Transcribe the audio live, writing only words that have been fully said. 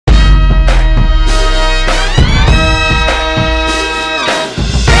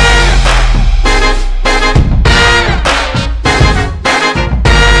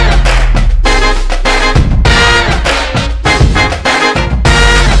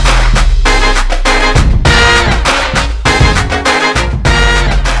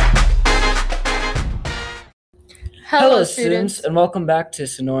Hello, students, and welcome back to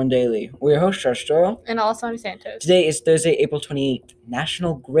Sonoran Daily. We're your host, Josh Doyle. And Alessandra Santos. Today is Thursday, April 28th,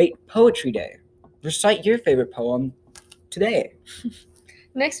 National Great Poetry Day. Recite your favorite poem today.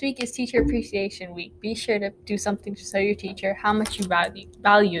 Next week is Teacher Appreciation Week. Be sure to do something to show your teacher how much you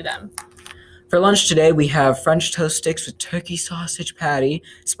value them. For lunch today, we have French toast sticks with turkey sausage patty,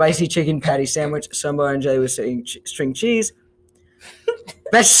 spicy chicken patty sandwich, sambar and jelly with string cheese,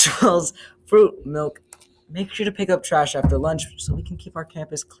 vegetables, fruit, milk. Make sure to pick up trash after lunch so we can keep our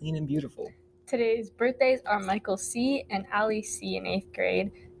campus clean and beautiful. Today's birthdays are Michael C. and Ali C. in 8th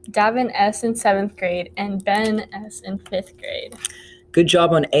grade, Davin S. in 7th grade, and Ben S. in 5th grade. Good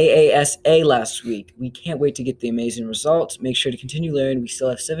job on AASA last week. We can't wait to get the amazing results. Make sure to continue learning. We still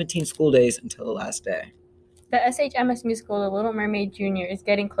have 17 school days until the last day. The SHMS musical, The Little Mermaid Jr., is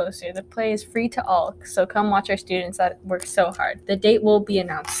getting closer. The play is free to all, so come watch our students that work so hard. The date will be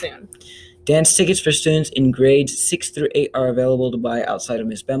announced soon. Dance tickets for students in grades 6 through 8 are available to buy outside of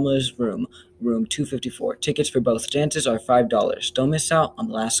Miss Bemler's room 254. Tickets for both dances are $5. Don't miss out on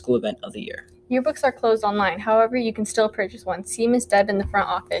the last school event of the year. Yearbooks are closed online. However, you can still purchase one. See Miss Deb in the front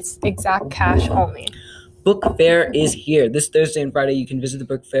office. Exact cash only. Book fair is here. This Thursday and Friday, you can visit the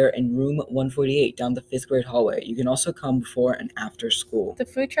book fair in room 148 down the 5th grade hallway. You can also come before and after school. The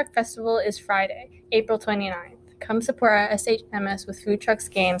Food Truck Festival is Friday, April 29th. Come support our SHMS with food trucks,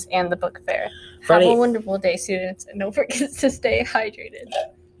 games, and the book fair. Friday. Have a wonderful day, students, and don't forget to stay hydrated.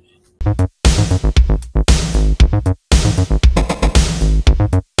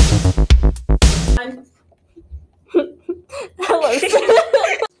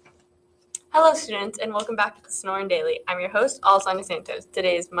 Hello, students, and welcome back to the Sonoran Daily. I'm your host, Alessandra Santos.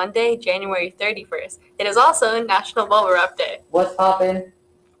 Today is Monday, January 31st. It is also National Bubble Wrap Day. What's poppin'?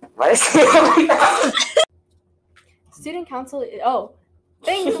 Student council.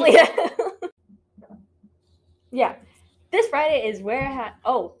 Thanks, Leah. Yeah, this Friday is wear a hat.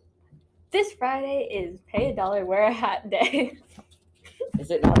 This Friday is pay $1 wear a hat day. Is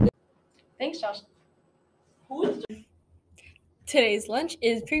it not? Thanks, Josh. Today's lunch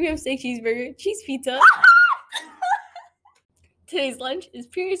is premium steak cheeseburger, cheese pizza. Today's lunch is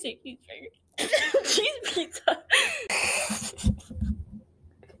premium steak cheeseburger, cheese pizza.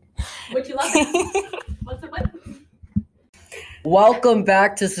 What you laughing at? What's the what? Welcome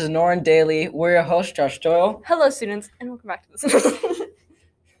back to Sonoran Daily. We're your host, Josh Doyle. Hello, students, and welcome back to this.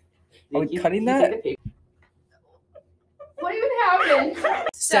 Are we cutting that? What even happened?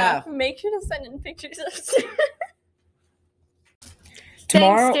 Staff. Make sure to send in pictures of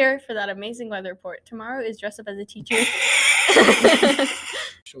Tomorrow. Thanks, Garrett, for that amazing weather report. Tomorrow is dress up as a teacher.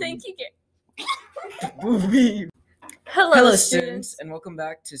 Thank you, Garrett. Hello, students, and welcome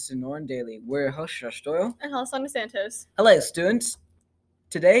back to Sonoran Daily. We're your host, Josh Doyle. and Alessandra Santos. Hello, students.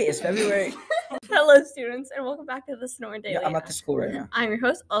 Today is February. Hello, students, and welcome back to the Sonoran Daily. Yeah, I'm at the school right now. I'm your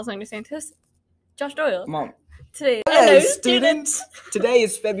host, Alessandra Santos. Josh Doyle. Mom. Today, Hello, students. Today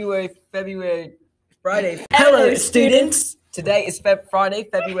is Friday. Hello, students. Today is Friday,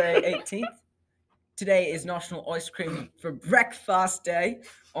 February 18th. Today is National Ice Cream for Breakfast Day.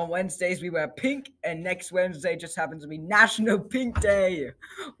 On Wednesdays, we wear pink, and next Wednesday just happens to be National Pink Day,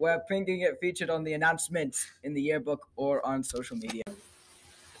 where pink can get featured on the announcements in the yearbook or on social media.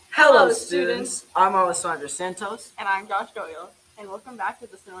 Hello, students. I'm Alessandra Santos. And I'm Josh Doyle, and welcome back to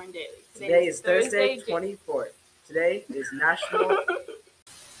the Sonoran Daily. Today is Thursday, 24th. Today is National...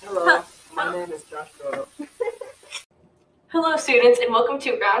 Hello, my name is Josh Doyle. Hello, students, and welcome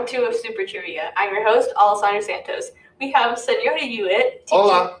to round 2 of Super Trivia. I'm your host, Alessandra Santos. We have Senora Hewitt.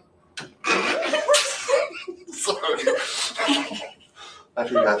 Hola. Sorry. I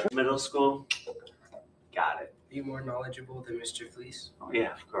forgot. Middle school. Got it. Are you more knowledgeable than Mr. Fleece? Oh,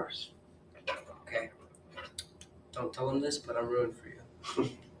 yeah, of course. Okay. Don't tell him this, but I'm rooting for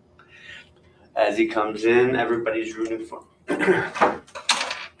you. As he comes in, everybody's rooting for him.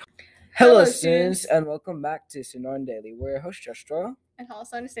 Hello, students, and welcome back to Sonoran Daily. We're your host, Josh Doyle. And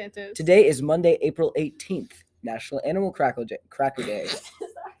Alessandra Santos. Today is Monday, April 18th, National Animal Cracker Day.